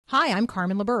Hi, I'm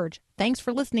Carmen LaBerge. Thanks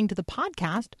for listening to the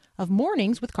podcast of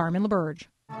Mornings with Carmen LaBerge.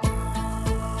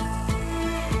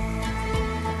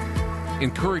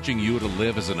 Encouraging you to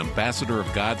live as an ambassador of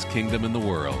God's kingdom in the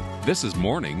world. This is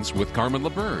Mornings with Carmen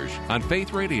LaBerge on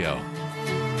Faith Radio.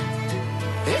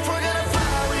 If we're gonna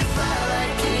fly, we fly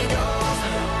like eagles.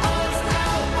 Arms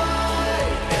out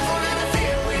wide. If we're gonna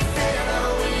fear, we fear no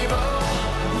evil.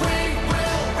 We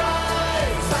will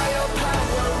rise. By your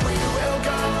power, we will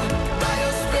go. By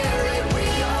your spirit, we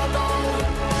are bold.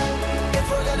 If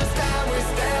we're gonna stand, we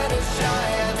stand as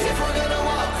giants. If we're gonna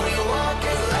walk, we walk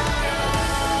as lions.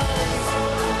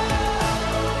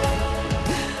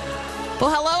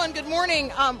 Well, hello and good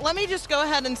morning. Let me just go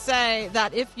ahead and say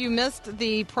that if you missed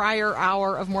the prior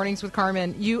hour of Mornings with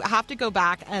Carmen, you have to go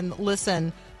back and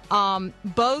listen.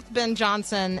 Both Ben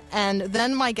Johnson and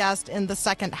then my guest in the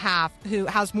second half, who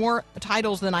has more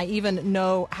titles than I even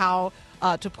know how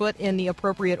to put in the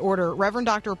appropriate order, Reverend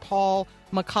Dr. Paul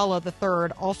McCullough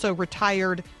III, also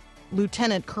retired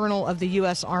Lieutenant Colonel of the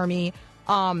U.S. Army.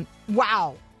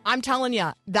 Wow. I'm telling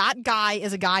you, that guy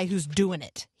is a guy who's doing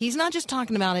it. He's not just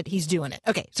talking about it, he's doing it.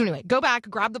 Okay, so anyway, go back,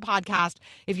 grab the podcast.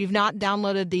 If you've not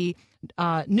downloaded the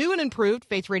new and improved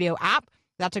Faith Radio app,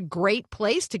 that's a great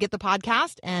place to get the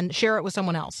podcast and share it with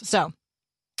someone else. So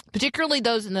particularly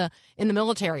those in the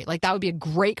military, like that would be a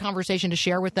great conversation to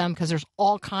share with them, because there's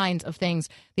all kinds of things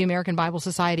the American Bible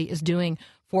Society is doing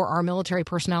for our military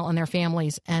personnel and their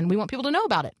families, and we want people to know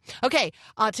about it. Okay,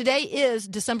 today is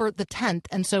December the 10th,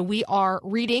 and so we are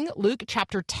reading Luke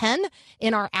chapter 10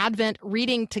 in our Advent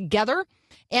reading together.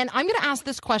 And I'm going to ask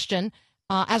this question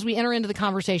as we enter into the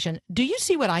conversation. Do you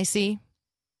see what I see?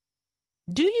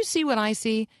 Do you see what I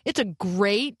see? It's a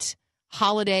great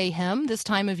holiday hymn this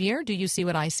time of year. Do you see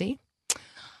what I see?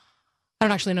 I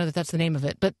don't actually know that that's the name of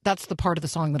it, but that's the part of the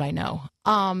song that I know.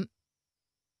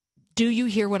 Do you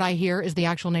hear what I hear is the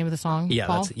actual name of the song, Yeah,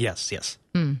 Paul? yes.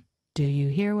 Do you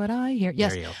hear what I hear?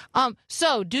 Yes. There you go.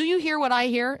 So do you hear what I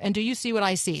hear, and do you see what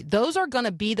I see? Those are going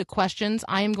to be the questions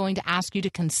I am going to ask you to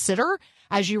consider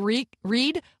as you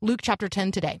read Luke chapter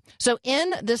 10 today. So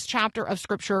in this chapter of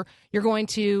Scripture, you're going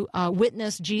to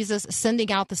witness Jesus sending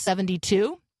out the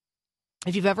 72.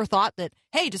 If you've ever thought that,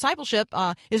 hey, discipleship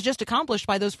is just accomplished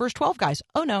by those first 12 guys.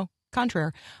 Oh, no.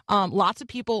 Contrary. Lots of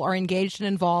people are engaged and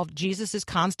involved. Jesus is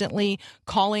constantly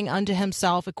calling unto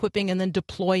himself, equipping and then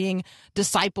deploying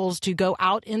disciples to go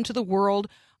out into the world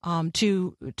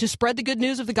to spread the good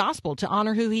news of the gospel, to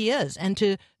honor who he is, and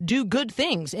to do good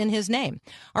things in his name.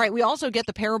 All right, we also get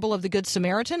the parable of the Good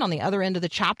Samaritan on the other end of the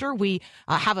chapter. We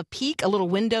have a peek, a little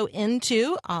window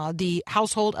into the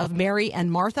household of Mary and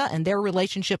Martha and their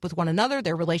relationship with one another,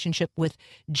 their relationship with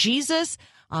Jesus.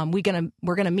 We're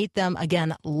gonna meet them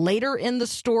again later in the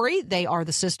story. They are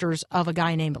the sisters of a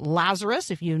guy named Lazarus.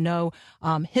 If you know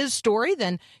his story,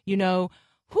 then you know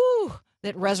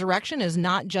that resurrection is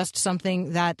not just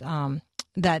something that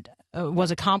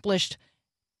was accomplished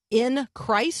in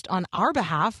Christ on our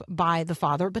behalf by the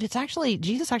Father, but it's actually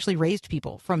Jesus actually raised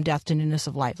people from death to newness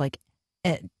of life.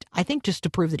 I think just to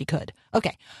prove that he could.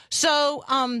 Okay, so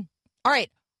all right,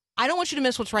 I don't want you to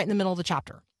miss what's right in the middle of the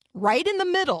chapter. Right in the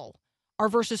middle are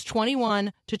verses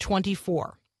 21 to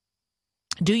 24.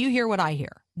 Do you hear what I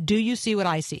hear? Do you see what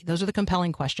I see? Those are the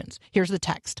compelling questions. Here's the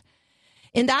text.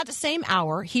 In that same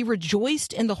hour, he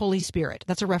rejoiced in the Holy Spirit.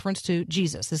 That's a reference to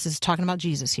Jesus. This is talking about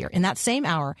Jesus here. In that same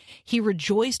hour, he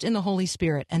rejoiced in the Holy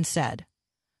Spirit and said,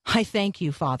 I thank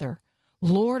you, Father,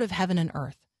 Lord of heaven and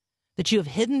earth, that you have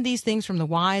hidden these things from the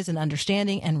wise and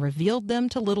understanding and revealed them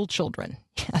to little children.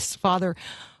 Yes, Father,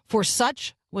 for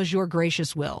such was your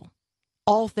gracious will.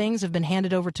 All things have been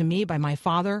handed over to me by my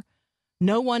Father.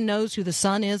 No one knows who the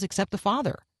Son is except the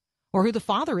Father, or who the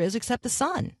Father is except the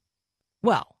Son.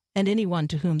 Well, and anyone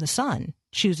to whom the Son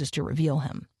chooses to reveal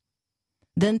him.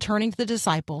 Then turning to the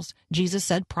disciples, Jesus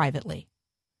said privately,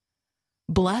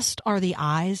 Blessed are the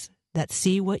eyes that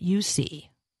see what you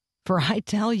see. For I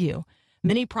tell you,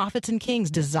 many prophets and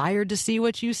kings desired to see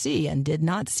what you see and did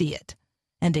not see it,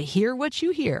 and to hear what you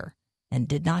hear and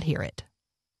did not hear it.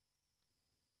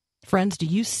 Friends, do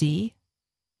you see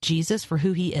Jesus for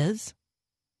who he is?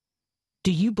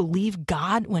 Do you believe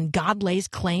God when God lays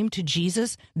claim to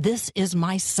Jesus? This is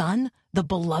my Son, the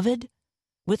beloved,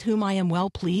 with whom I am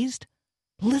well pleased.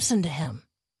 Listen to him.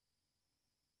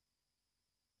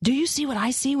 Do you see what I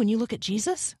see when you look at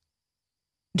Jesus?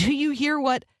 Do you hear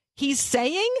what he's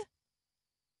saying?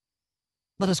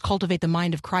 Let us cultivate the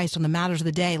mind of Christ on the matters of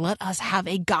the day. Let us have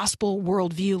a gospel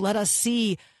worldview. Let us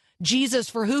see Jesus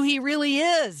for who he really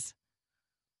is.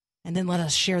 And then let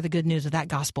us share the good news of that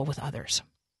gospel with others.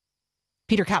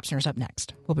 Peter Kapsner is up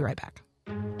next. We'll be right back.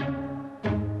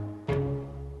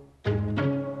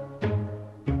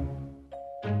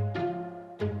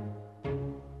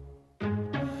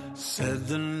 Said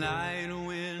the night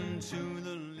wind to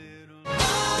the little.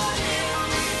 Falling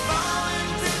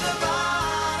to the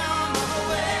bottom of the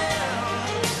well,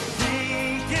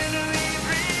 thinking we've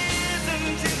risen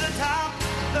to the top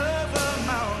of a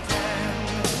mountain.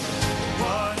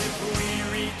 What if we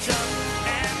reach up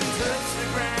and touch the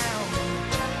ground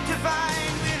to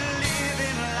find we're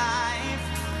living life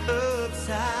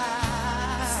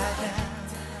upside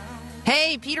down?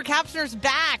 Hey, Peter Kapsner's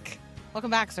back.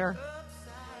 Welcome back, sir.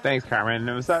 Thanks, Carmen.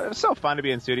 It was so fun to be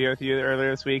in studio with you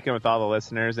earlier this week and with all the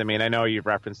listeners. I mean, I know you've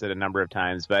referenced it a number of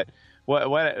times, but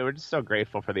we're just so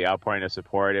grateful for the outpouring of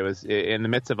support. It was in the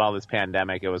midst of all this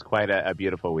pandemic. It was quite a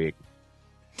beautiful week.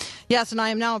 Yes, and I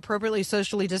am now appropriately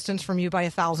socially distanced from you by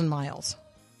 1,000 miles.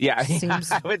 Yeah,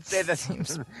 Seems- I would say that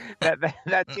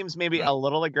that seems maybe a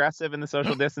little aggressive in the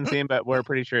social distancing, but we're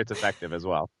pretty sure it's effective as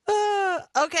well.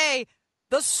 Okay,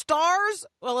 the stars,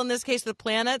 well, in this case, the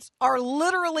planets, are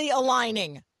literally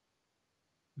aligning.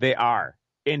 They are.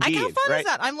 Indeed. How fun right? is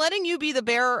that? I'm letting you be the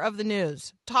bearer of the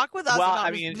news. Talk with us Well, about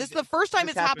I this. mean, This is the first time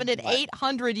this it's happened in happened,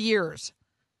 800 years.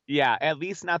 Yeah, at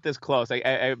least not this close.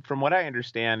 From what I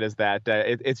understand is that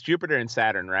it's Jupiter and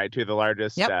Saturn, right? Two of the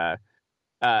largest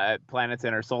planets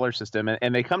in our solar system.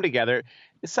 And they come together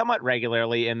somewhat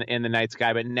regularly in the night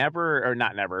sky, but never, or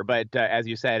not never, but as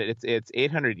you said, it's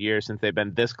 800 years since they've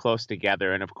been this close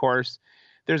together. And of course,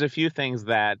 there's a few things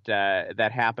that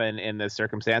happen in this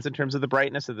circumstance in terms of the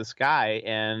brightness of the sky.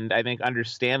 And I think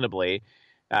understandably,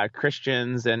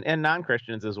 Christians and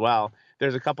non-Christians as well,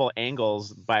 there's a couple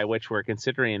angles by which we're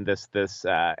considering this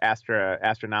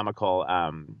astronomical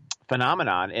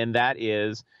phenomenon. And that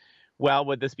is, well,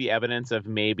 would this be evidence of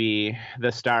maybe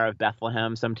the Star of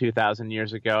Bethlehem some 2,000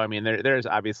 years ago? I mean, there's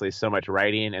obviously so much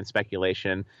writing and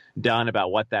speculation done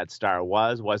about what that star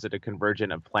was. Was it a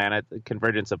convergence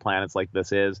of planets like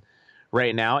this is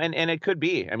right now? And it could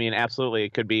be. I mean, absolutely,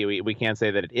 it could be. We can't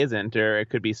say that it isn't, or it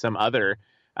could be some other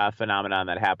phenomenon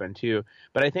that happened too.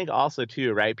 But I think also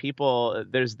too, right? People,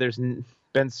 there's been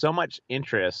so much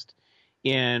interest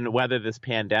in whether this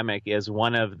pandemic is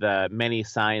one of the many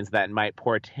signs that might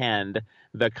portend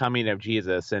the coming of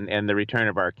Jesus and the return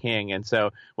of our King. And so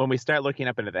when we start looking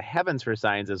up into the heavens for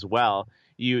signs as well,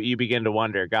 you begin to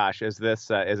wonder, gosh, is this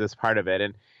part of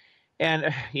it?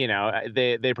 And you know,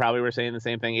 they probably were saying the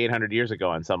same thing 800 years ago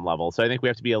on some level. So I think we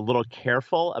have to be a little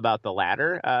careful about the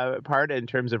latter part in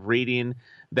terms of reading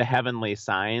the heavenly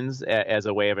signs as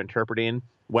a way of interpreting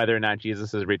whether or not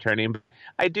Jesus is returning.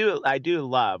 I do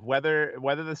love whether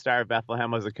the Star of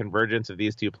Bethlehem was a convergence of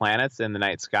these two planets in the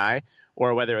night sky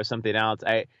or whether it was something else.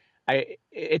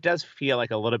 It does feel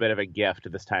like a little bit of a gift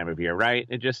at this time of year, right?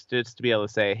 It just to be able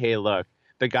to say, hey, look,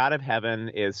 the God of heaven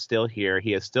is still here.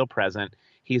 He is still present.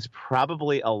 He's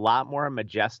probably a lot more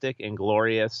majestic and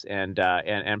glorious and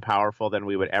powerful than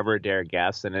we would ever dare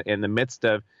guess. And in the midst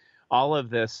of all of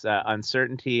this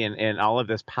uncertainty and all of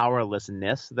this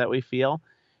powerlessness that we feel,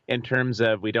 in terms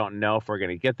of we don't know if we're going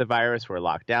to get the virus, we're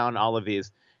locked down, all of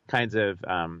these kinds of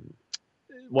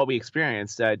what we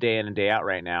experience day in and day out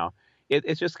right now,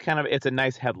 it's just it's a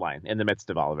nice headline in the midst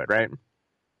of all of it, right?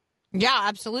 Yeah,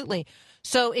 absolutely.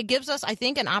 So it gives us, I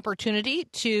think, an opportunity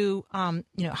to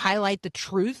highlight the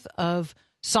truth of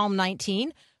Psalm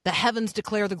 19. The heavens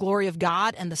declare the glory of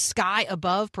God, and the sky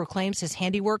above proclaims his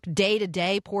handiwork. Day to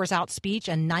day pours out speech,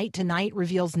 and night to night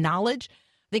reveals knowledge.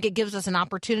 I think it gives us an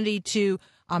opportunity to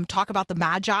talk about the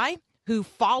Magi who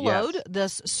followed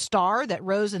this star that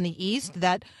rose in the east,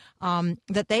 that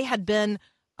they had been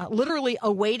literally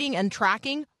awaiting and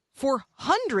tracking for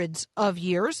hundreds of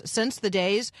years since the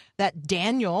days that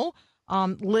Daniel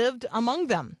lived among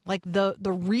them. Like the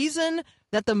reason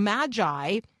that the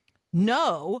Magi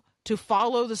know to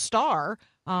follow the star,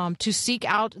 to seek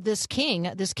out this King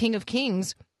of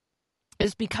Kings,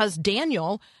 is because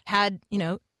Daniel had,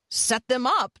 set them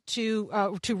up to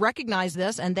recognize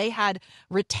this, and they had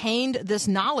retained this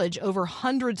knowledge over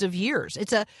hundreds of years.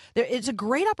 It's a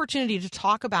great opportunity to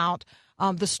talk about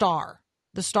the Star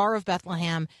of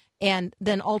Bethlehem, and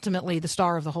then ultimately the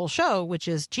star of the whole show, which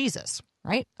is Jesus.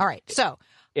 Right? All right. So,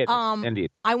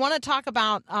 indeed, I want to talk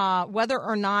about whether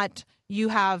or not you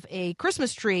have a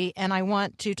Christmas tree, and I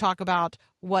want to talk about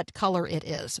what color it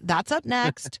is. That's up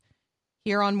next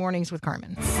here on Mornings with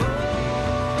Carmen.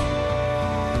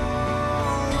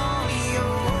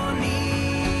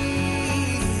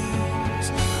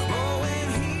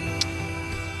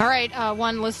 All right,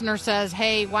 one listener says,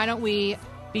 hey, why don't we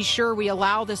be sure we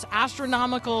allow this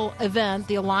astronomical event,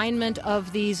 the alignment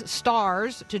of these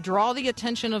stars, to draw the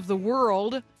attention of the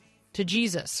world to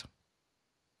Jesus.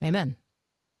 Amen.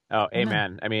 Oh,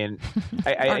 amen. I mean,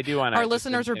 I do want to... Our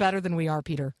listeners are better than we are,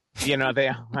 Peter. They are. They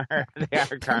are,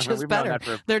 They're Carmen. just We've better. known that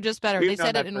for They're just better. we've They known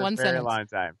said that it in for one a very sentence. long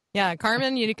time. Yeah,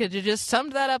 Carmen, you could have just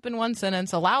summed that up in one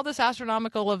sentence. Allow this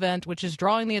astronomical event, which is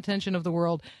drawing the attention of the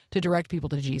world, to direct people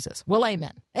to Jesus. Well,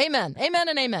 amen. Amen. Amen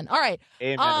and amen. All right.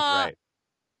 Amen is right.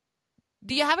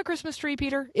 Do you have a Christmas tree,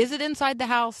 Peter? Is it inside the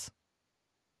house?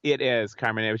 It is,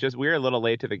 Carmen. It was just we were a little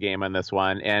late to the game on this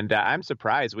one, and I'm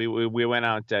surprised. We went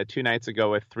out 2 nights ago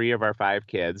with 3 of our 5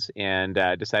 kids and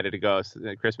decided to go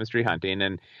Christmas tree hunting,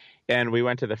 and we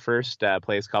went to the first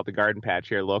place called the Garden Patch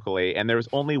here locally, and there was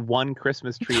only one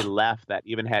Christmas tree left that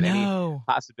even had any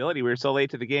possibility. We were so late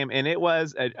to the game, and it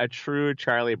was a true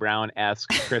Charlie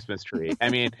Brown-esque Christmas tree. I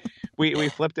mean, we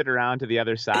flipped it around to the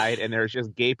other side, and there was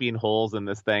just gaping holes in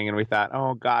this thing, and we thought,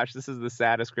 oh gosh, this is the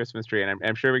saddest Christmas tree, and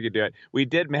I'm sure we could do it. We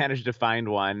did manage to find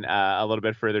one a little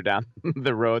bit further down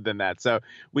the road than that, so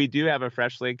we do have a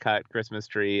freshly cut Christmas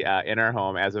tree in our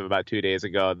home as of about 2 days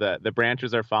ago. The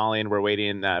branches are falling. We're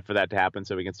waiting for that to happen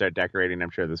so we can start decorating,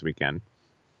 I'm sure, this weekend.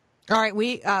 All right.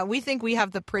 We think we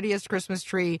have the prettiest Christmas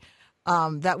tree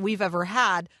that we've ever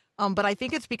had, but I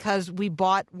think it's because we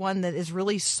bought one that is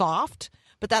really soft.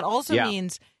 But that also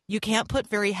means you can't put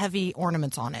very heavy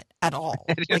ornaments on it at all.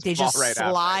 Like they just right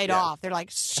slide off. They're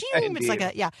like, shing. It's like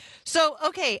So,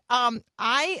 okay.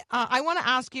 I want to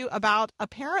ask you about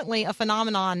apparently a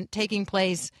phenomenon taking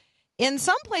place in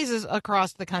some places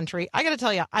across the country. I got to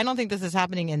tell you, I don't think this is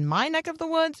happening in my neck of the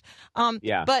woods.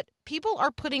 But people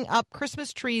are putting up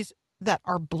Christmas trees that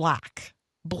are black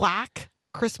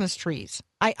Christmas trees.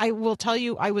 I will tell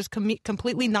you, I was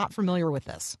completely not familiar with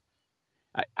this.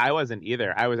 I wasn't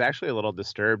either. I was actually a little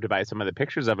disturbed by some of the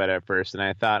pictures of it at first, and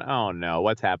I thought, oh no,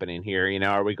 what's happening here?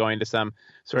 Are we going to some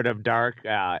sort of dark,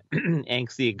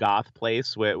 angsty goth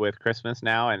place with Christmas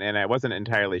now? And I wasn't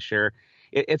entirely sure.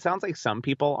 It sounds like some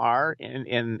people are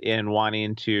in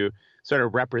wanting to sort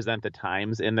of represent the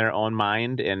times in their own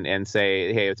mind and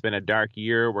say, hey, it's been a dark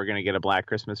year, we're going to get a black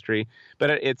Christmas tree.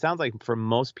 But it sounds like for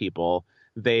most people,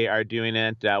 they are doing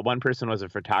it. One person was a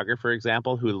photographer, for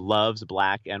example, who loves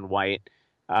black and white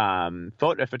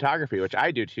photography, which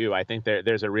I do too. I think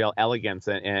there's a real elegance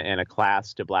in a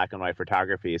class to black and white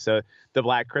photography. So the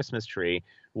black Christmas tree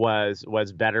was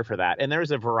better for that. And there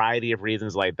was a variety of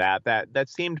reasons like that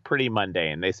seemed pretty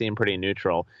mundane. They seemed pretty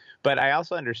neutral. But I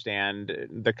also understand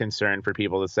the concern for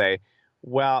people to say,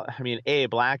 well, I mean,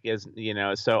 black is,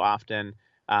 so often,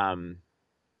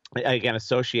 again,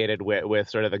 associated with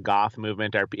sort of the goth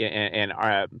movement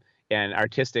and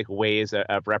artistic ways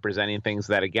of representing things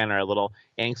that, again, are a little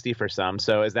angsty for some.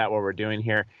 So is that what we're doing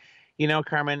here?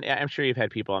 Carmen, I'm sure you've had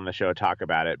people on the show talk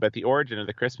about it, but the origin of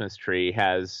the Christmas tree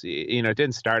has, it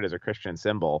didn't start as a Christian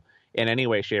symbol in any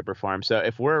way, shape, or form. So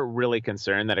if we're really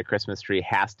concerned that a Christmas tree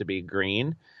has to be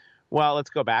green, well,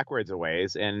 let's go backwards a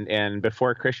ways. And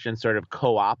before Christians sort of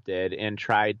co-opted and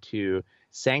tried to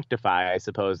sanctify, I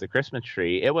suppose, the Christmas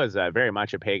tree, it was very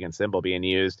much a pagan symbol being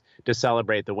used to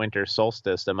celebrate the winter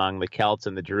solstice among the Celts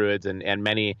and the Druids and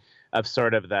many of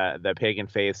sort of the pagan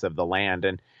faiths of the land.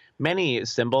 And many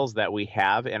symbols that we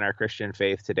have in our Christian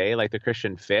faith today, like the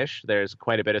Christian fish, there's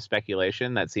quite a bit of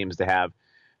speculation that seems to have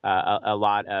a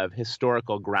lot of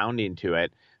historical grounding to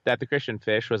it, that the Christian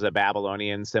fish was a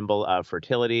Babylonian symbol of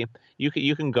fertility.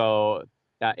 You can go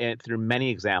through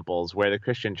many examples where the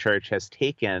Christian church has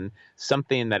taken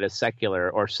something that is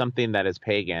secular or something that is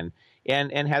pagan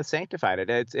and has sanctified it.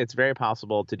 It's very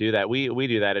possible to do that. We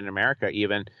do that in America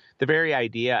even. The very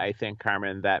idea, I think,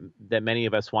 Carmen, that many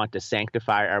of us want to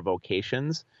sanctify our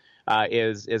vocations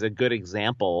is a good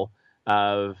example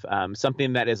of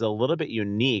something that is a little bit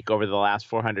unique over the last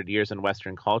 400 years in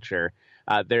Western culture.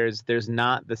 There's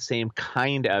not the same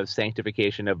kind of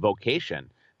sanctification of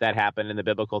vocation that happened in the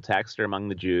biblical text or among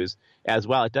the Jews as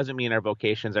well. It doesn't mean our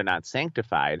vocations are not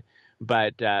sanctified,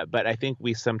 but I think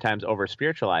we sometimes over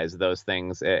spiritualize those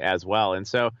things as well. And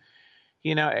so,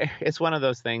 it's one of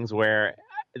those things where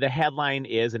the headline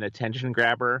is an attention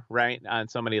grabber, right, on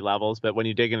so many levels. But when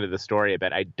you dig into the story a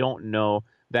bit, I don't know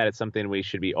that it's something we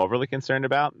should be overly concerned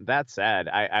about. That said,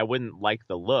 I wouldn't like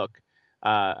the look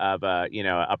of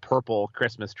a purple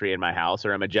Christmas tree in my house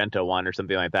or a magenta one or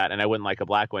something like that. And I wouldn't like a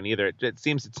black one either. It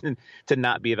seems to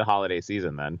not be the holiday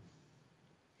season then.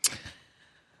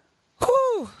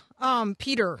 Whew.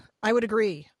 Peter, I would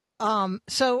agree.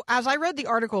 So as I read the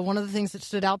article, one of the things that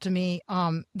stood out to me,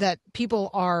 that people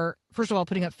are, first of all,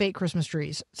 putting up fake Christmas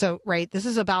trees. So, right, this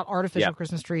is about artificial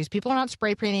Christmas trees. People are not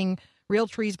spray painting real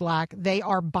trees black. They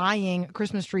are buying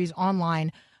Christmas trees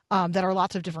online that are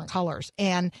lots of different colors.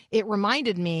 And it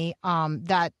reminded me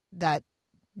that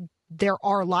there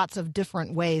are lots of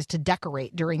different ways to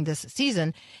decorate during this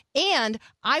season. And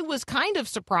I was kind of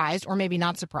surprised, or maybe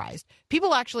not surprised.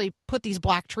 People actually put these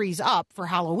black trees up for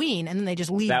Halloween, and then they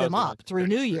just leave them up through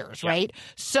New Year's, right?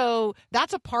 So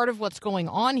that's a part of what's going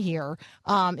on here,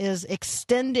 is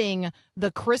extending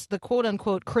the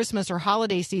quote-unquote Christmas or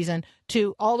holiday season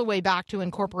to all the way back to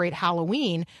incorporate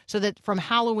Halloween, so that from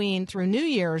Halloween through New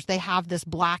Year's, they have this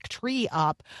black tree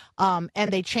up, and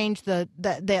they change they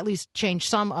at least change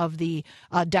some of the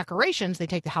decorations. They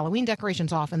take the Halloween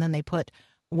decorations off, and then they put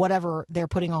whatever they're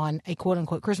putting on a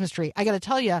quote-unquote Christmas tree. I got to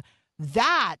tell you,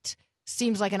 that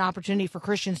seems like an opportunity for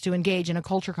Christians to engage in a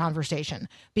culture conversation,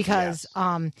 because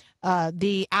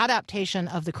the adaptation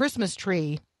of the Christmas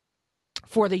tree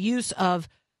for the use of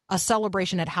a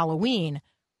celebration at Halloween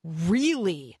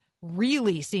really,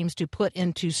 really seems to put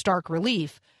into stark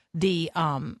relief the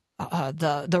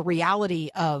reality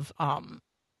of I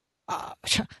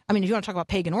mean, if you want to talk about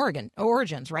pagan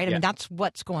origins, right? I mean, that's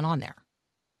what's going on there.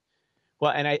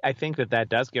 Well, and I think that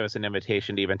does give us an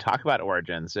invitation to even talk about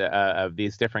origins of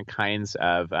these different kinds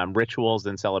of rituals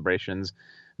and celebrations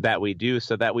that we do,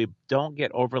 so that we don't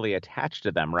get overly attached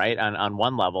to them, right? On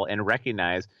one level, and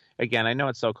recognize, again, I know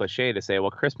it's so cliche to say, well,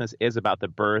 Christmas is about the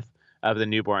birth of the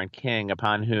newborn king,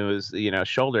 upon whose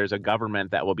shoulders a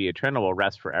government that will be eternal will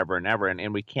rest forever and ever,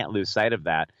 and we can't lose sight of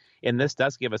that. And this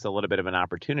does give us a little bit of an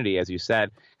opportunity, as you said,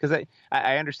 because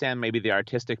I understand maybe the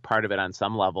artistic part of it on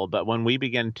some level, but when we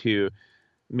begin to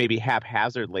maybe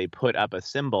haphazardly put up a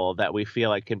symbol that we feel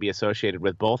like can be associated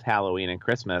with both Halloween and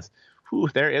Christmas,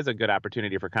 there is a good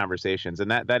opportunity for conversations.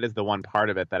 And that is the one part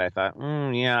of it that I thought,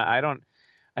 I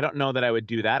don't know that I would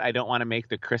do that. I don't want to make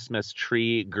the Christmas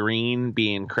tree green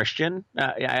being Christian.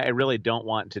 I really don't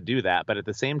want to do that. But at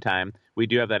the same time, we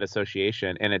do have that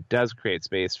association, and it does create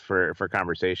space for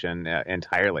conversation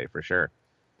entirely, for sure.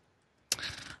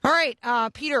 All right,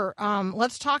 Peter,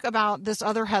 let's talk about this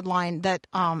other headline that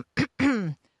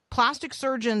plastic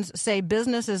surgeons say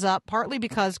business is up partly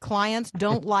because clients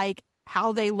don't like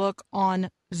how they look on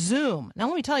Zoom. Now,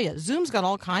 let me tell you, Zoom's got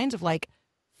all kinds of like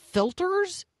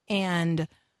filters, and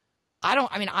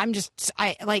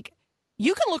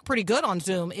you can look pretty good on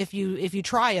Zoom if you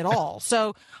try it all.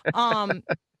 So, I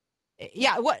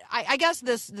guess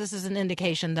this is an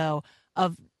indication, though,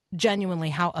 of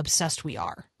genuinely how obsessed we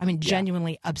are. I mean,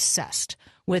 genuinely obsessed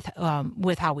with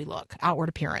how we look, outward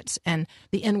appearance, and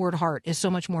the inward heart is so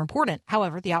much more important.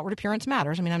 However, the outward appearance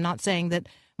matters. I mean, I'm not saying that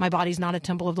my body's not a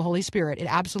temple of the Holy Spirit. It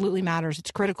absolutely matters.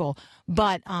 It's critical.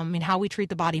 But how we treat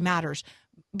the body matters.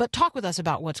 But talk with us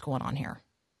about what's going on here.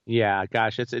 Yeah,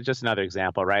 gosh, it's just another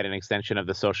example, right? An extension of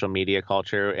the social media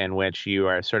culture in which you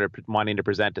are sort of wanting to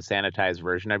present a sanitized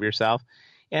version of yourself.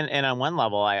 And on one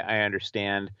level, I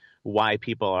understand why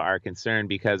people are concerned,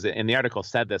 because in the article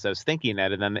said this, I was thinking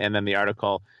it, and then the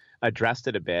article addressed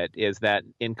it a bit, is that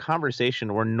in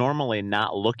conversation, we're normally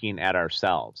not looking at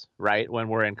ourselves, right? When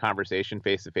we're in conversation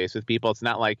face to face with people, it's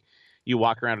not like you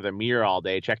walk around with a mirror all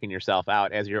day checking yourself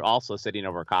out as you're also sitting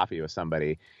over coffee with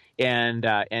somebody. And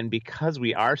because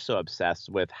we are so obsessed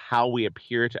with how we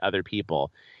appear to other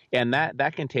people, and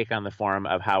that can take on the form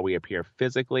of how we appear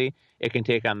physically. It can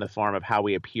take on the form of how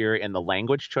we appear in the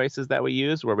language choices that we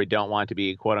use, where we don't want to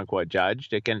be quote unquote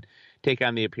judged. It can take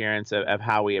on the appearance of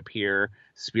how we appear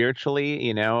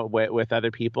spiritually, with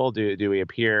other people. Do we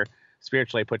appear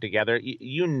spiritually put together?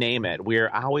 You name it. We're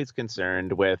always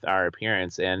concerned with our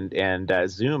appearance, and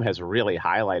Zoom has really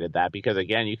highlighted that, because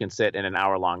again, you can sit in an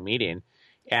hour-long meeting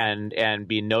and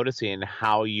be noticing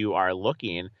how you are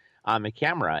looking on the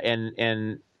camera,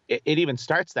 and it even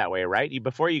starts that way, right?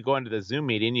 Before you go into the Zoom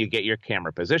meeting, you get your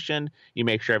camera positioned, you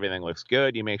make sure everything looks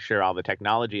good, you make sure all the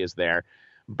technology is there,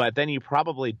 but then you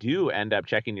probably do end up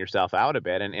checking yourself out a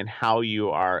bit and how you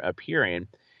are appearing,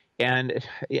 and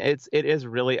it is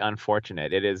really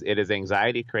unfortunate. It is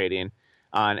anxiety creating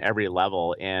on every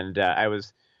level, and I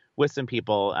was with some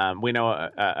people. We know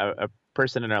a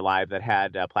person in our life that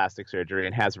had plastic surgery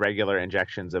and has regular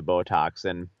injections of Botox,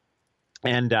 and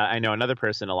I know another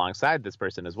person alongside this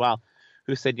person as well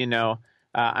who said,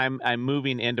 I'm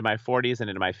moving into my 40s and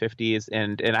into my 50s,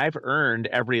 and I've earned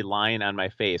every line on my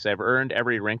face. I've earned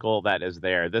every wrinkle that is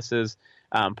there. This is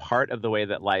part of the way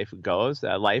that life goes.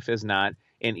 Life is not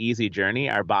an easy journey.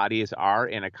 Our bodies are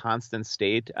in a constant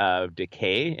state of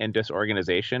decay and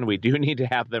disorganization. We do need to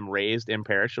have them raised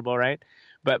imperishable, right?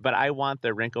 But I want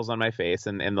the wrinkles on my face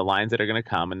and the lines that are going to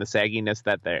come and the sagginess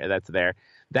that's there.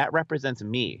 That represents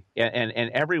me. And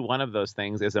every one of those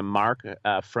things is a mark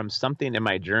from something in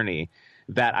my journey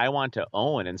that I want to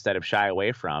own instead of shy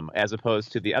away from, as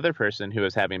opposed to the other person who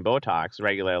is having Botox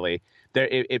regularly.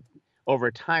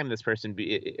 Over time, this person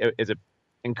is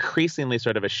increasingly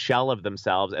sort of a shell of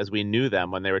themselves as we knew them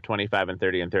when they were 25 and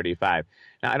 30 and 35.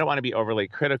 Now, I don't want to be overly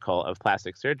critical of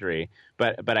plastic surgery,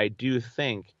 but I do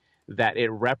think that it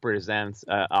represents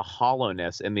a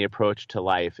hollowness in the approach to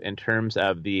life in terms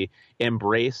of the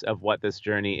embrace of what this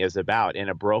journey is about. In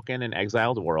a broken and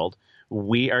exiled world,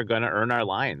 we are going to earn our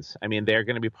lines. I mean, they're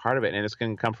going to be part of it, and it's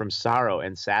going to come from sorrow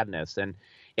and sadness. And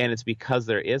it's because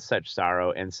there is such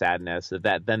sorrow and sadness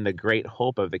that then the great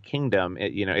hope of the kingdom,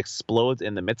 explodes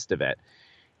in the midst of it.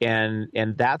 And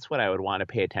that's what I would want to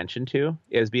pay attention to,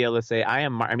 is be able to say,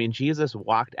 Jesus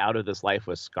walked out of this life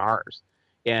with scars,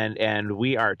 and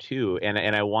we are too.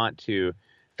 And I want to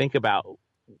think about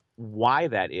why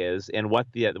that is and what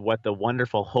the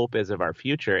wonderful hope is of our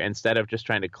future, instead of just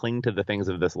trying to cling to the things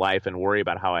of this life and worry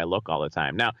about how I look all the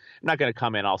time. Now, I'm not going to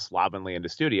come in all slovenly into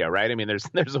studio, right? I mean,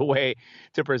 there's a way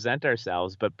to present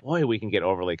ourselves, but boy, we can get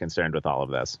overly concerned with all of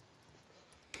this.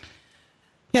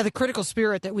 Yeah, the critical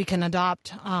spirit that we can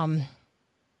adopt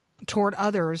toward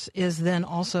others is then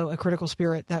also a critical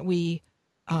spirit that we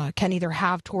can either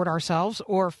have toward ourselves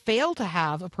or fail to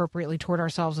have appropriately toward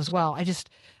ourselves as well.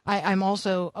 I'm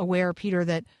also aware, Peter,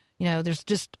 that, there's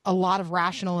just a lot of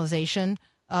rationalization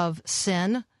of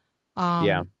sin.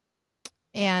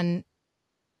 And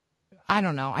I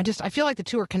don't know. I feel like the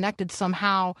two are connected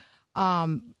somehow.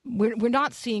 We're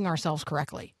not seeing ourselves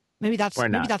correctly. Maybe that's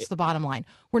the bottom line.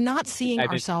 We're not seeing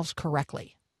ourselves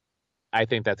correctly. I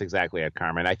think that's exactly it,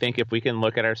 Carmen. I think if we can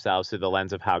look at ourselves through the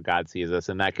lens of how God sees us,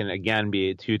 and that can, again,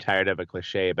 be too tired of a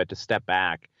cliche, but to step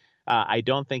back, I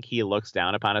don't think he looks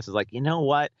down upon us as like, you know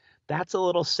what, that's a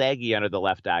little saggy under the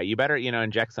left eye. You better,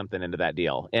 inject something into that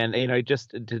deal. And,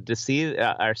 just to see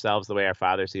ourselves the way our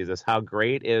Father sees us, how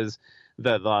great is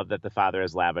the love that the Father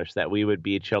has lavished, that we would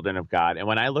be children of God. And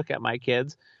when I look at my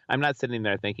kids, I'm not sitting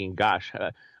there thinking, gosh,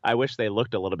 I wish they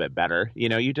looked a little bit better.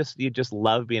 You just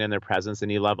love being in their presence,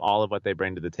 and you love all of what they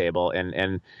bring to the table, and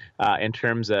in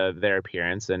terms of their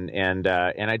appearance, and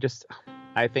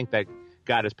I think that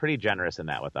God is pretty generous in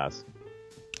that with us.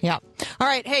 Yeah. All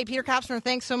right. Hey, Peter Kapsner,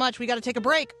 thanks so much. We got to take a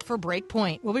break for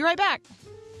Breakpoint. We'll be right back.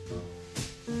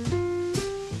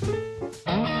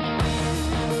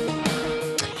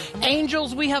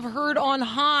 Angels we have heard on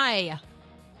high,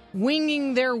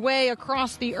 winging their way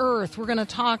across the earth. We're going to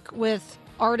talk with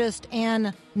artist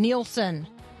Ann Nielsen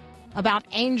about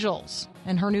angels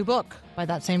and her new book by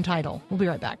that same title. We'll be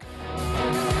right back.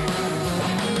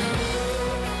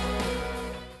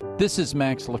 This is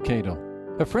Max Lucado.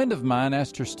 A friend of mine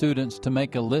asked her students to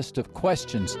make a list of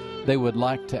questions they would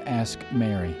like to ask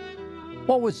Mary.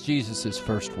 What was Jesus'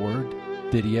 first word?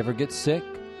 Did he ever get sick?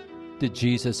 Did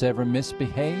Jesus ever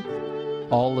misbehave?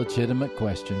 All legitimate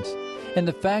questions. And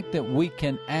the fact that we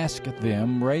can ask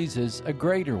them raises a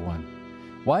greater one.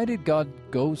 Why did God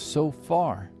go so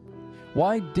far?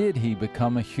 Why did he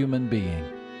become a human being?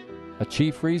 A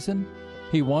chief reason?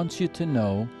 He wants you to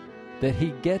know that he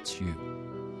gets you.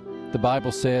 The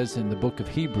Bible says in the book of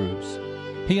Hebrews,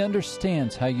 he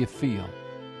understands how you feel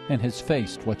and has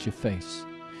faced what you face.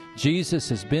 Jesus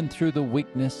has been through the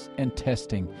weakness and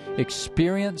testing,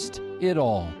 experienced it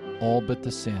all but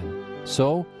the sin.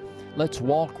 So, let's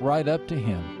walk right up to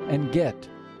him and get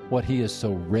what he is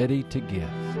so ready to give.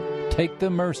 Take the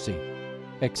mercy,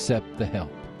 accept the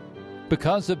help.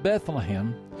 Because of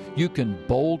Bethlehem, you can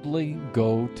boldly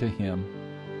go to him.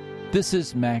 This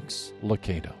is Max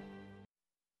Lucado.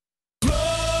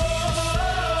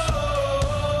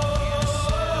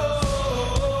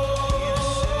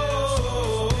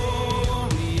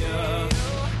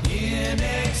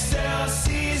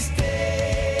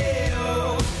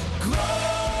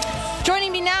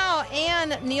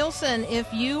 Nielsen,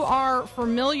 if you are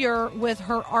familiar with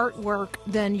her artwork,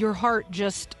 then your heart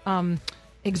just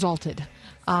exalted.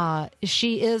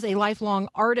 She is a lifelong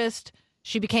artist.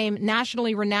 She became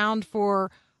nationally renowned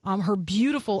for her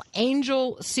beautiful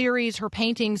Angel series. Her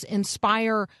paintings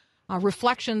inspire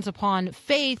reflections upon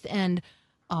faith and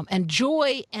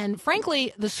joy and,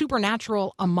 frankly, the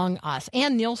supernatural among us.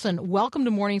 Ann Nielsen, welcome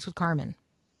to Mornings with Carmen.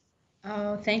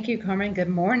 Oh, thank you, Carmen. Good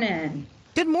morning.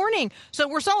 Good morning. So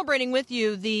we're celebrating with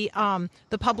you the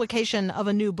publication of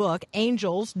a new book,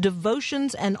 Angels,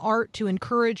 Devotions and Art to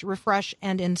Encourage, Refresh,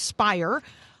 and Inspire.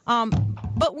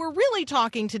 But we're really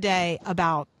talking today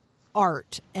about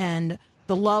art and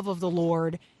the love of the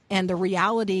Lord and the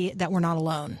reality that we're not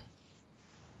alone.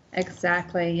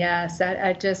 Exactly, yes.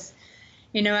 I just,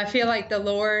 I feel like the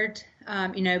Lord,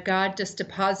 God just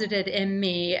deposited in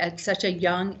me at such a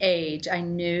young age. I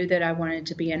knew that I wanted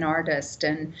to be an artist,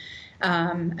 and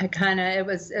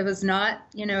it was not,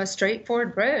 a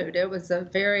straightforward road. It was a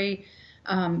very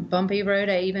bumpy road.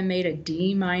 I even made a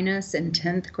D- in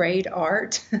 10th grade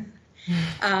art.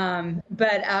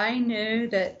 But I knew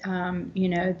that,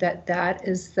 that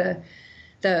is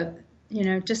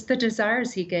just the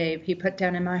desires he gave, he put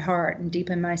down in my heart and deep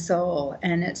in my soul.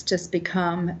 And it's just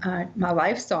become my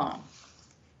life song.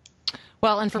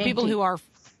 Well, and for Painting.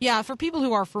 people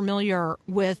who are familiar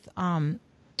with the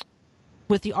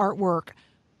artwork,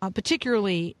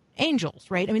 particularly angels,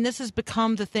 right? I mean, this has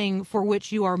become the thing for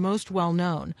which you are most well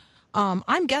known.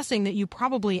 I'm guessing that you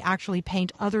probably actually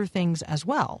paint other things as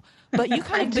well, but you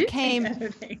kind of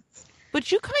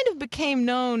became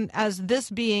known as this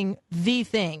being the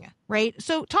thing, right?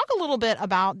 So talk a little bit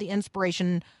about the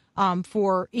inspiration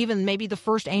for even maybe the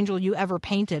first angel you ever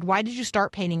painted. Why did you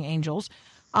start painting angels?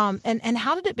 And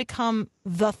how did it become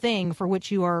the thing for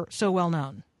which you are so well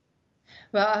known?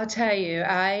 Well, I'll tell you,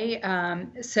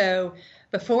 so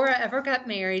before I ever got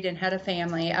married and had a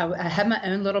family, I had my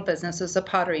own little business. It was a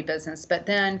pottery business, but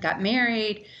then got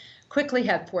married, quickly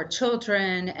had 4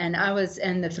 children, and I was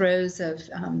in the throes of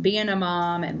being a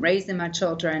mom and raising my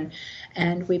children.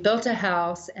 And we built a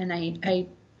house, and I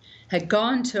had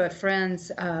gone to a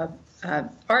friend's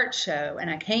art show, and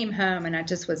I came home and I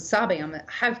just was sobbing. I'm like,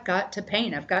 I've got to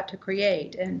paint, I've got to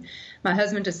create. And my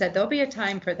husband just said, there'll be a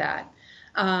time for that.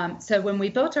 So when we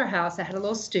built our house, I had a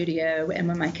little studio, and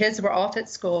when my kids were off at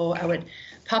school, I would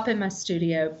pop in my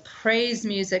studio, praise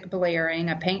music blaring.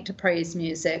 I paint to praise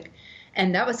music,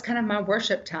 and that was kind of my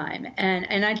worship time.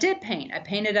 And I did paint. I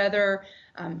painted other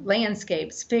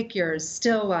landscapes, figures,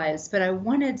 still lives, but I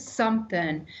wanted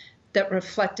something that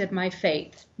reflected my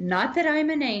faith. Not that I'm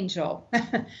an angel,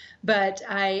 but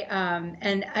I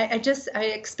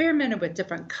experimented with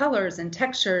different colors and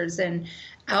textures, and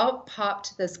out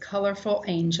popped this colorful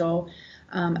angel.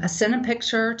 I sent a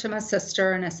picture to my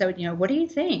sister, and I said, what do you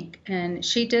think? And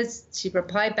she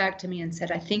replied back to me and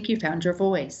said, I think you found your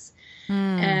voice.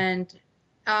 And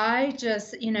I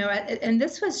just, and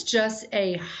this was just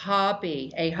a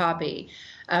hobby.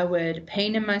 I would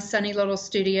paint in my sunny little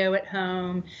studio at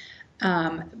home.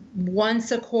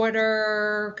 Once a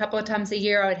quarter, a couple of times a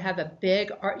year, I would have a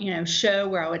big art, show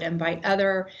where I would invite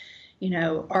other,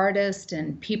 artists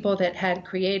and people that had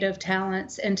creative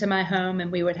talents into my home,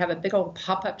 and we would have a big old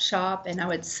pop-up shop, and I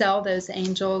would sell those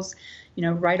angels,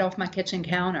 right off my kitchen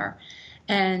counter.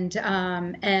 And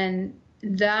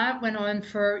that went on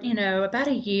for, about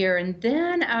a year. And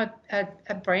then I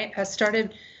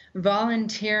started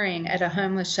volunteering at a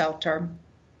homeless shelter.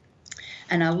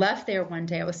 And I left there one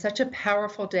day. It was such a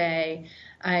powerful day.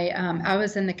 I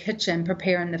was in the kitchen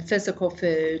preparing the physical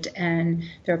food, and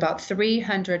there were about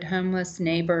 300 homeless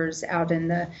neighbors out in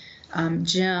the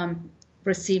gym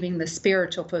receiving the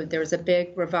spiritual food. There was a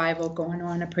big revival going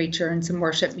on, a preacher and some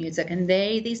worship music, and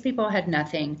these people had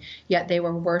nothing, yet they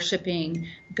were worshiping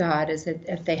God as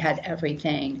if they had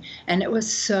everything. And it was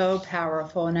so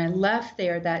powerful. And I left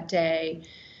there that day,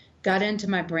 got into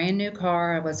my brand new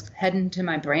car. I was heading to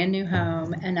my brand new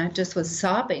home, and I just was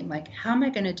sobbing, like, how am I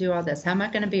going to do all this? How am I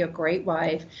going to be a great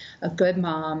wife, a good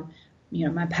mom?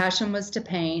 My passion was to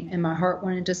paint, and my heart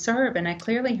wanted to serve. And I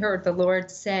clearly heard the Lord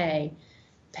say,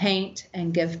 paint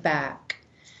and give back.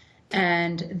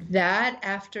 And that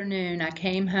afternoon I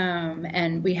came home,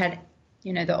 and we had,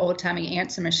 the old-timey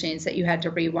answer machines that you had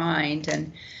to rewind,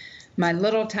 and my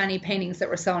little tiny paintings that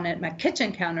were selling at my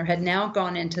kitchen counter had now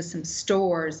gone into some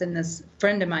stores. And this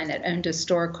friend of mine that owned a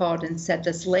store called and said,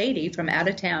 this lady from out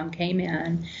of town came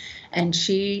in, and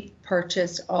she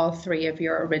purchased all 3 of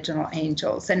your original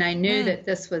angels. And I knew that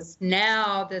this was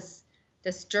now this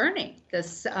journey,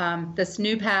 this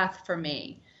new path for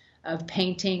me of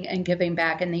painting and giving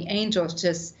back. And the angels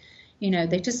just,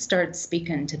 they just started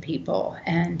speaking to people.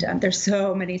 And there's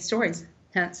so many stories.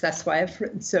 Hence, that's why I've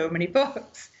written so many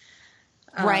books.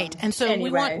 Right. And so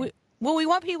anyway. we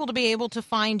want people to be able to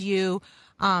find you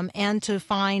and to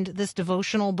find this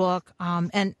devotional book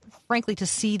and frankly to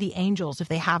see the angels if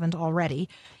they haven't already.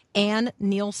 Ann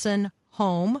Nielsen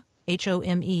Home,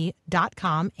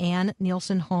 HOME.com.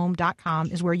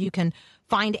 AnnNielsenHome.com is where you can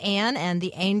find Ann and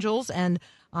the angels and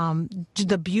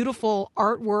the beautiful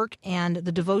artwork and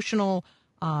the devotional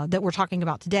that we're talking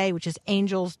about today, which is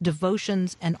Angels,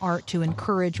 Devotions, and Art to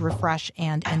Encourage, Refresh,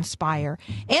 and Inspire.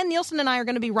 Ann Nielsen and I are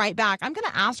going to be right back. I'm going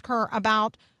to ask her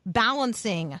about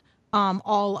balancing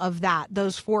all of that,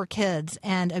 those 4 kids,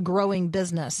 and a growing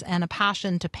business and a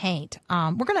passion to paint.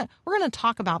 We're gonna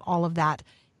talk about all of that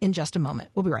in just a moment.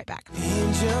 We'll be right back.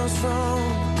 Angels from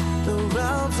the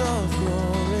realms of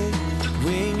glory,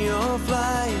 wing your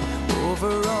flight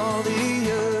over all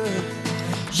the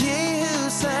earth. Ye who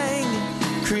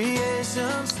sang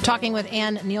creation's Talking with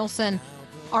Ann Nielsen,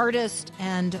 artist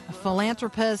and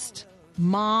philanthropist,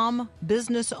 mom,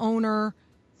 business owner,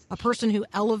 a person who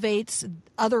elevates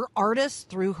other artists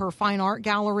through her fine art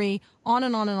gallery, on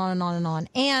and on and on and on and on.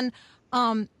 And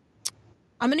I'm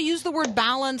going to use the word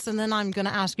balance, and then I'm going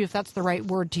to ask you if that's the right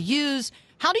word to use.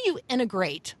 How do you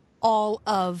integrate all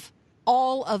of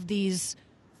these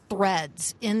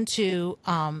threads into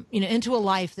into a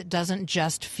life that doesn't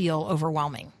just feel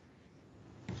overwhelming?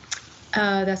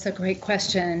 That's a great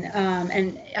question.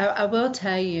 And I will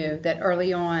tell you that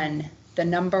early on, the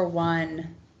number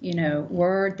one,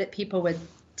 word that people would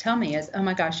tell me is, "Oh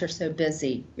my gosh, you're so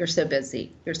busy. You're so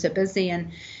busy. You're so busy." And,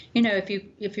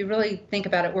 if you really think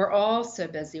about it, we're all so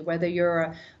busy, whether you're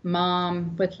a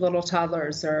mom with little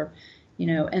toddlers or,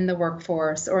 in the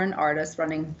workforce, or an artist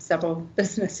running several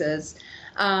businesses.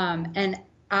 And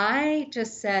I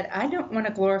just said, I don't want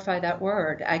to glorify that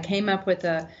word. I came up with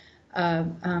a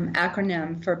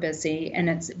acronym for busy, and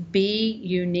it's be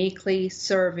uniquely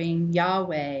serving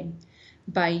Yahweh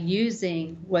by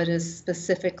using what is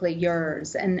specifically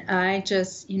yours. And I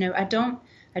just, I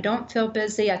don't feel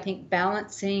busy. I think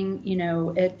balancing,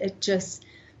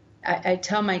 I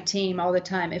tell my team all the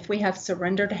time, if we have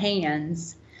surrendered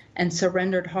hands and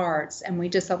surrendered hearts, and we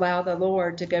just allow the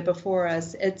Lord to go before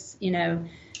us, it's,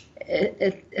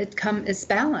 it's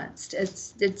balanced.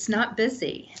 It's not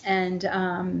busy. And,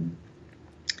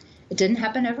 it didn't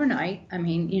happen overnight. I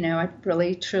mean, I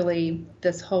really, truly,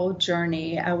 this whole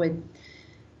journey, I would,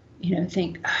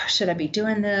 think, should I be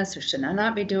doing this or should I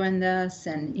not be doing this?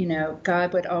 And,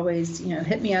 God would always,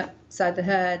 hit me upside the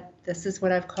head. This is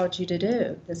what I've called you to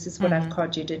do. This is what I've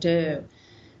called you to do.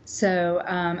 So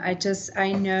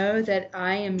I know that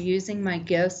I am using my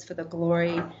gifts for the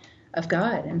glory of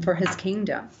God and for his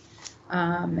kingdom.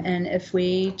 And if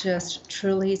we just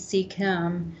truly seek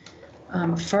him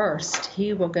first,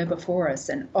 he will go before us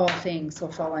and all things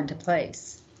will fall into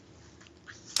place.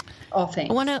 All things.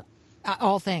 I want to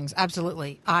all things,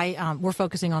 absolutely. We're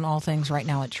focusing on all things right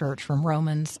now at church, from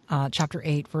Romans chapter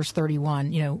 8, verse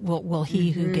 31. Will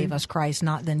he who gave us Christ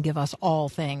not then give us all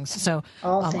things? So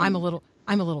things. I'm a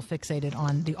little fixated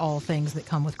on the all things that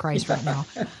come with Christ right now.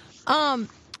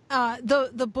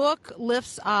 The book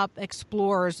lifts up,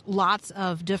 explores lots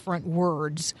of different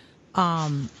words,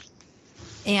 and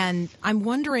I'm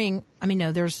wondering.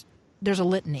 There's a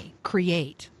litany: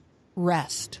 create,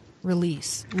 rest,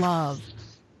 release, love,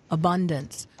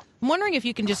 abundance. I'm wondering if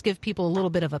you can just give people a little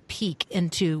bit of a peek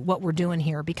into what we're doing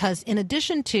here, because in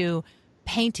addition to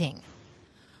painting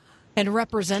and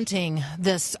representing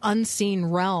this unseen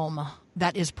realm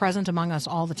that is present among us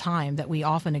all the time that we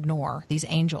often ignore, these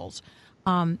angels,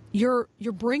 you're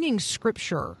bringing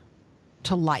Scripture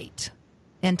to light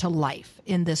and to life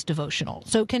in this devotional.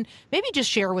 So can maybe just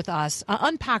share with us,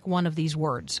 unpack one of these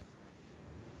words.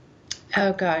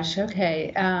 Oh gosh,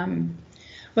 okay.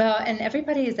 Well, and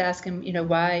everybody is asking,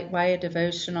 why a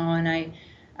devotional? And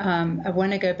I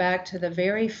want to go back to the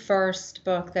very first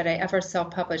book that I ever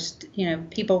self-published.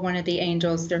 People wanted the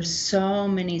angels. There's so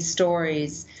many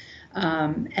stories,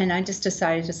 and I just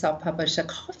decided to self-publish a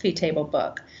coffee table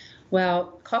book.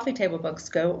 Well, coffee table books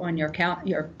go on your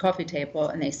coffee table,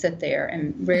 and they sit there,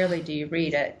 and rarely do you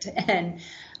read it. And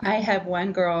I had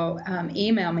one girl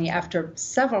email me after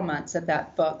several months of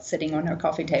that book sitting on her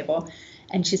coffee table,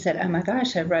 and she said, "Oh my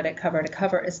gosh, I've read it cover to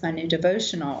cover. It's my new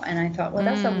devotional." And I thought, well,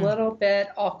 that's a little bit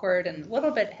awkward and a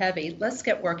little bit heavy. Let's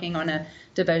get working on a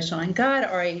devotional. And God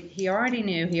he already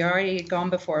knew. He already had gone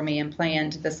before me and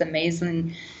planned this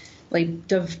amazing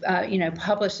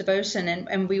published devotion,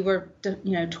 and we were,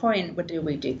 toying, what do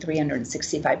we do,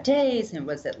 365 days, and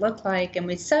what does it look like? And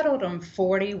we settled on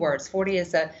 40 words. 40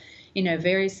 is a,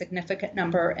 very significant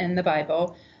number in the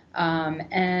Bible.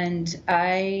 And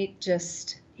I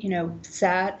just,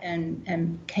 sat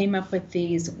and came up with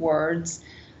these words.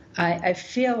 I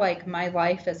feel like my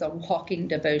life is a walking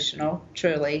devotional,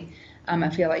 truly. I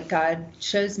feel like God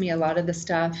shows me a lot of the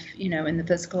stuff, in the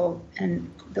physical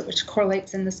and which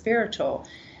correlates in the spiritual.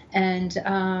 And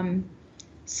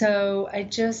so I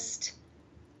just,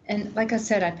 and like I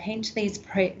said, I paint these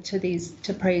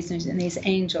to praise and these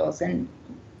angels, and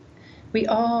we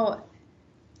all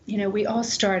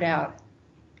start out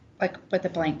like with a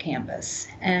blank canvas,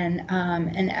 and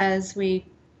as we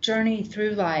journey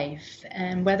through life,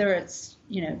 and whether it's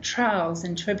trials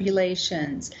and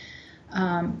tribulations,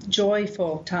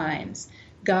 joyful times,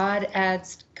 God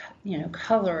adds,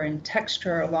 color and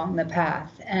texture along the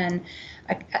path. And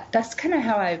that's kind of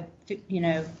how I,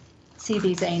 see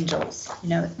these angels.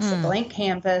 It's a blank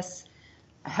canvas.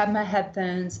 I have my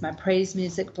headphones, my praise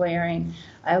music blaring.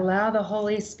 I allow the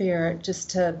Holy Spirit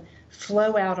just to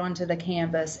flow out onto the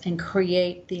canvas and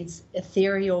create these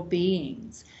ethereal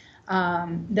beings.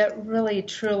 that really,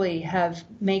 truly have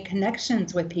made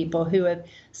connections with people who have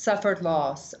suffered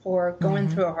loss or going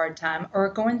through a hard time or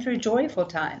going through joyful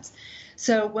times.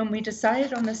 So when we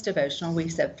decided on this devotional, we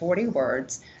said 40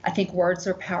 words. I think words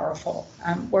are powerful.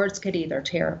 Words could either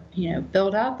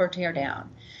build up or tear down.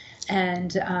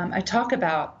 And I talk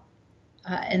about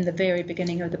in the very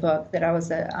beginning of the book that I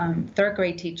was a third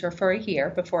grade teacher for a year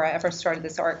before I ever started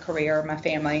this art career in my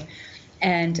family.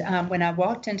 And when I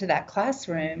walked into that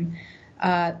classroom,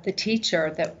 the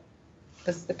teacher that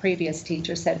was the previous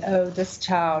teacher said, "Oh, this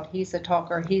child, he's a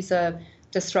talker, he's a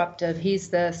disruptive, he's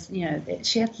this,"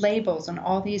 she had labels on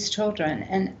all these children.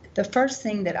 And the first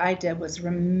thing that I did was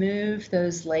remove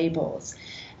those labels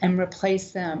and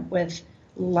replace them with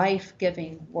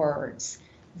life-giving words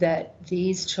that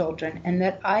these children and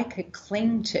that I could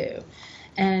cling to.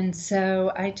 And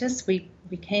so we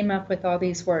came up with all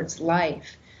these words: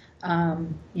 life,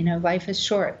 life is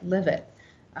short, live it.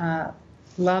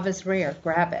 Love is rare,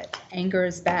 grab it. Anger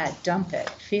is bad, dump it.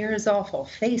 Fear is awful,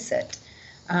 face it.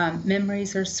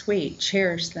 Memories are sweet,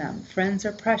 cherish them. Friends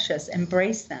are precious,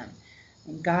 embrace them.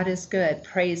 And God is good,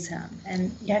 praise him.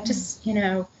 And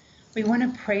we want to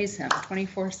praise him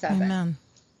 24/7. Amen.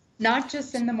 Not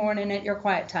just in the morning at your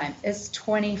quiet time. It's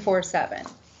 24/7.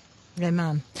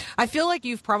 Amen. I feel like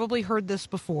you've probably heard this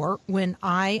before when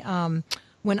I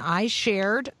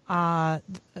shared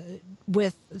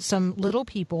with some little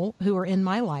people who are in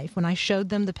my life, when I showed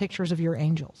them the pictures of your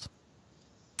angels.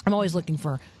 I'm always looking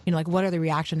for, what are the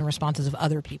reaction and responses of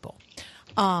other people?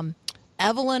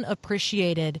 Evelyn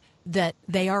appreciated that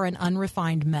they are an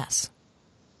unrefined mess.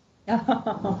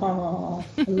 Oh,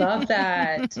 love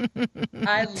that.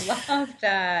 I love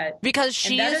that. Because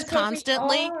she's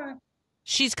constantly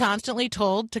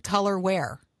told to color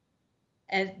where?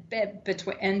 And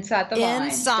between inside the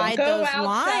lines. Inside those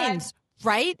lines,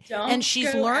 right? And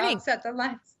she's learning. Outside the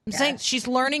lines. I'm saying she's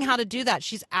learning how to do that.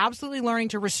 She's absolutely learning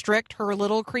to restrict her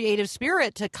little creative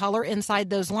spirit to color inside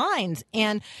those lines.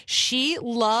 And she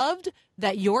loved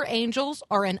that your angels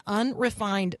are an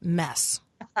unrefined mess.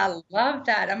 I love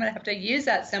that. I'm going to have to use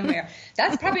that somewhere.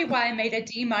 That's probably why I made a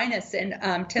D- in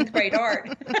 10th grade art,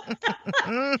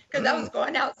 because I was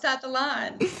going outside the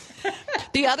lines.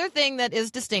 The other thing that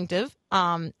is distinctive,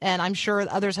 and I'm sure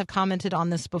others have commented on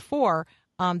this before,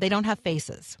 they don't have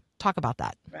faces. Talk about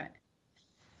that. Right.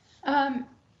 I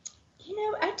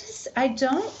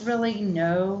don't really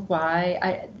know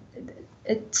why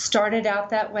it started out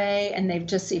that way, and they've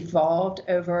just evolved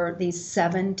over these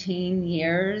 17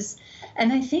 years.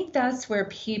 And I think that's where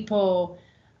people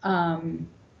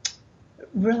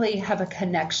really have a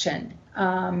connection.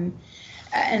 And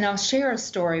I'll share a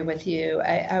story with you.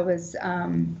 I was,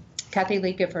 Kathy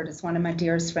Lee Gifford is one of my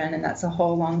dearest friends, and that's a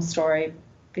whole long story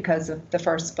because of the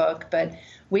first book. But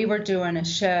we were doing a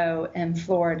show in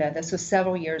Florida. This was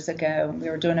several years ago. We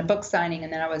were doing a book signing,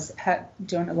 and then I was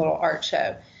doing a little art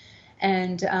show.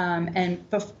 And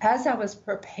as I was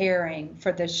preparing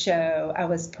for the show, I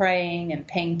was praying and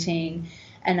painting,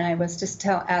 and I was just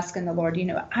asking the Lord,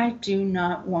 I do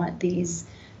not want these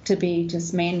to be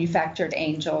just manufactured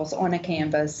angels on a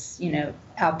canvas,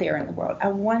 out there in the world. I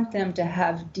want them to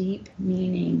have deep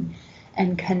meaning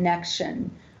and connection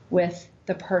with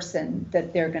the person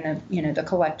that they're going to, the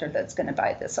collector that's going to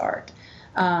buy this art.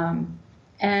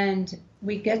 And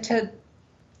we get to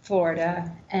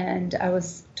Florida, and I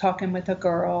was talking with a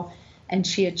girl, and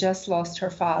she had just lost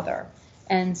her father.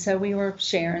 And so we were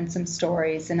sharing some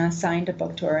stories, and I signed a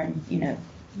book to her, and,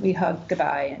 we hugged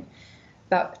goodbye. And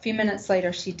about a few minutes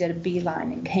later, she did a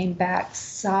beeline and came back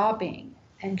sobbing.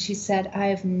 And she said, "I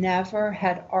have never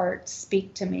had art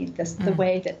speak to me the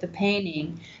way that the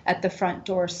painting at the front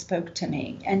door spoke to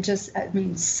me." And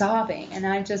sobbing. And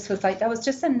I just was like, that was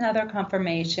just another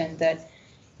confirmation that,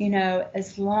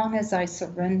 as long as I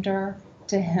surrender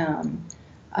to him,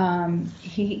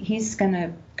 he's going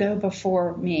to go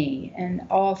before me in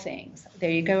all things.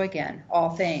 There you go again,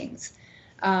 all things.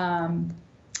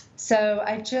 So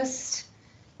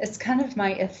it's kind of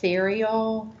my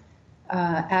ethereal,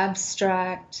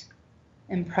 abstract,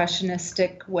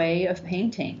 impressionistic way of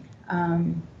painting.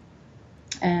 And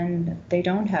they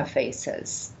don't have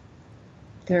faces.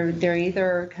 They're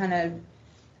either kind of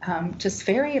just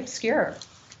very obscure.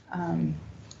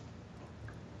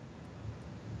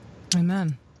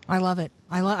 Amen. I love it.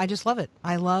 I just love it.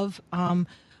 I love how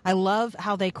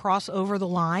they cross over the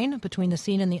line between the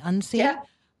seen and the unseen. Yeah.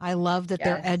 I love that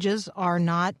their edges are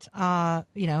not,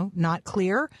 not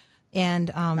clear,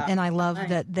 and I love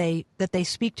that they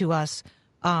speak to us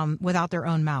without their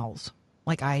own mouths.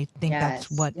 Like, I think that's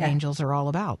what angels are all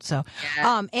about. So,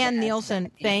 Ann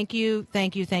Nielsen, thank you.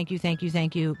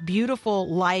 Beautiful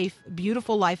life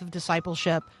of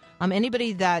discipleship.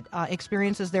 Anybody that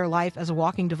experiences their life as a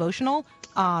walking devotional,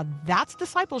 that's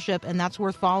discipleship, and that's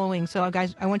worth following. So,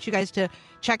 guys, I want you guys to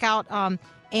check out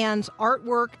Ann's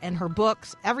artwork and her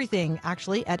books, everything,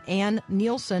 actually, at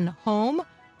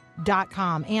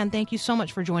AnnNielsenHome.com. Ann, thank you so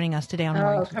much for joining us today on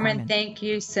Mornings with Carmen. Thank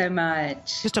you so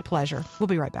much. Just a pleasure. We'll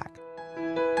be right back.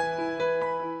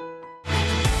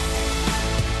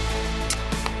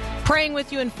 Praying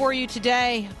with you and for you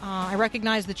today. I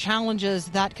recognize the challenges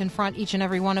that confront each and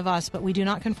every one of us, but we do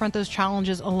not confront those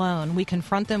challenges alone. We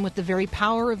confront them with the very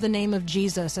power of the name of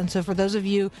Jesus. And so for those of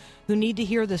you who need to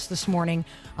hear this morning,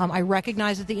 I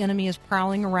recognize that the enemy is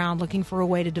prowling around looking for a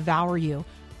way to devour you.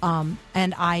 And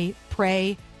I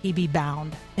pray he be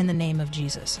bound in the name of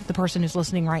Jesus. The person who's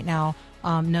listening right now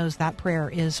knows that prayer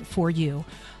is for you.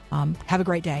 Have a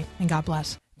great day, and God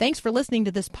bless. Thanks for listening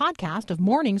to this podcast of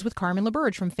Mornings with Carmen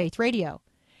LaBerge from Faith Radio.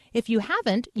 If you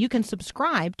haven't, you can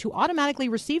subscribe to automatically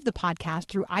receive the podcast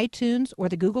through iTunes or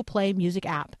the Google Play Music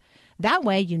app. That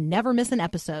way, you never miss an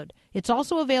episode. It's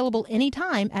also available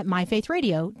anytime at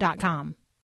myfaithradio.com.